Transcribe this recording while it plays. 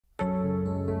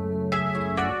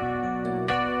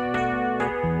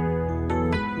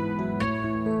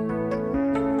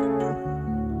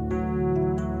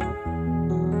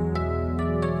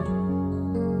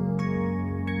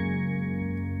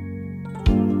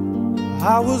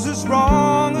I was as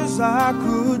wrong as I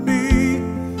could be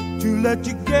to let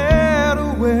you get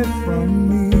away from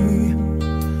me.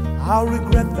 I'll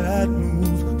regret that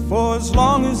move for as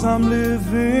long as I'm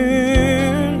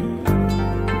living.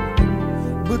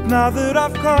 But now that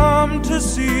I've come to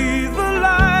see the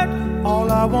light,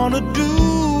 all I wanna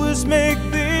do is make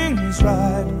things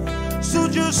right. So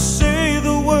just say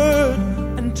the word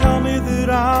and tell me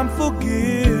that I'm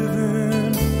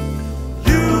forgiven.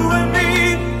 You and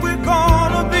me, we're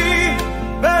gonna be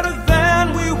better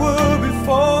than we were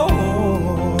before.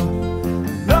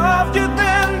 Loved you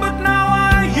then, but now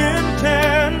I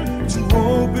intend to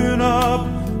open up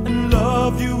and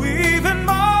love you even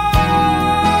more.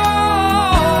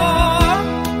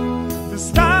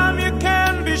 This time you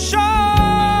can be sure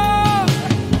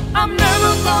I'm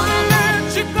never gonna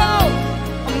let you go.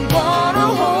 I'm gonna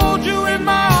hold you in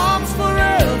my arms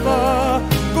forever.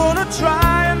 Gonna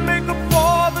try and make up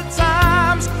for the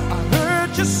times I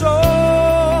hurt you so.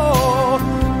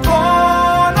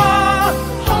 Gonna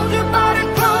hold your body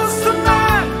close to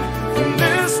mine. From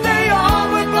this day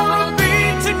on we're gonna be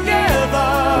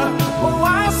together. Oh,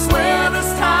 I swear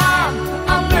this time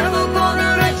I'm never gonna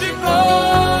let you go.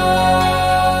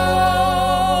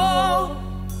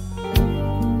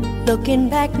 Looking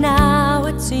back now,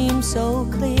 it seems so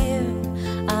clear.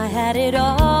 I had it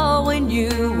all when you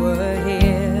were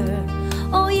here.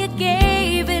 Oh, you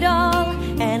gave it all,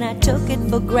 and I took it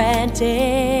for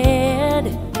granted.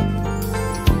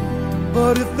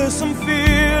 But if there's some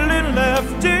feeling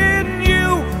left in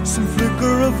you, some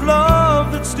flicker of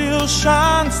love that still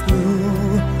shines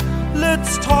through,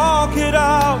 let's talk it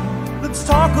out. Let's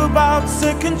talk about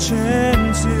second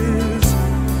chances.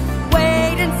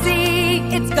 Wait and see,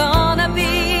 it's gonna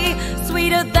be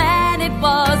sweeter than it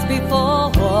was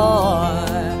before.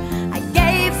 I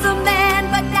gave some then,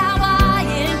 but now I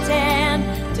intend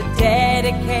to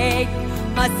dedicate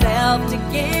myself to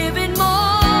giving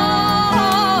more.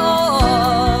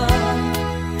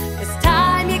 This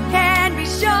time you can be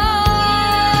sure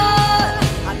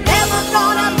I'm never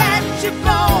gonna let you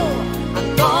go. I'm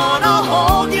gonna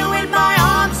hold you in my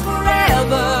arms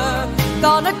forever.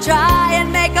 Gonna try and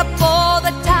make up for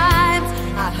the times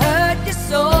I hurt you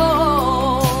so.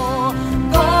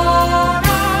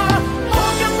 Gonna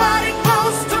hold your body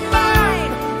close to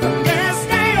mine. From this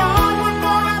day on we're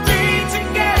gonna be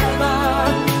together.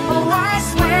 Oh, I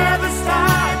swear this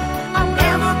time I'm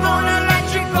never gonna let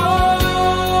you go.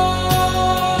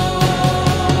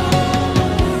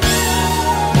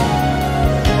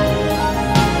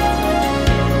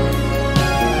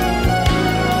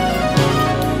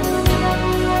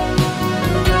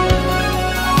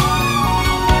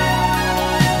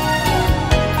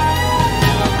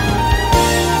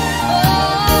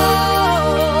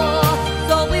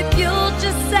 So if you'll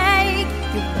just say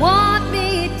you want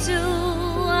me to,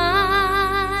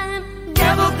 I'm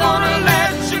never gonna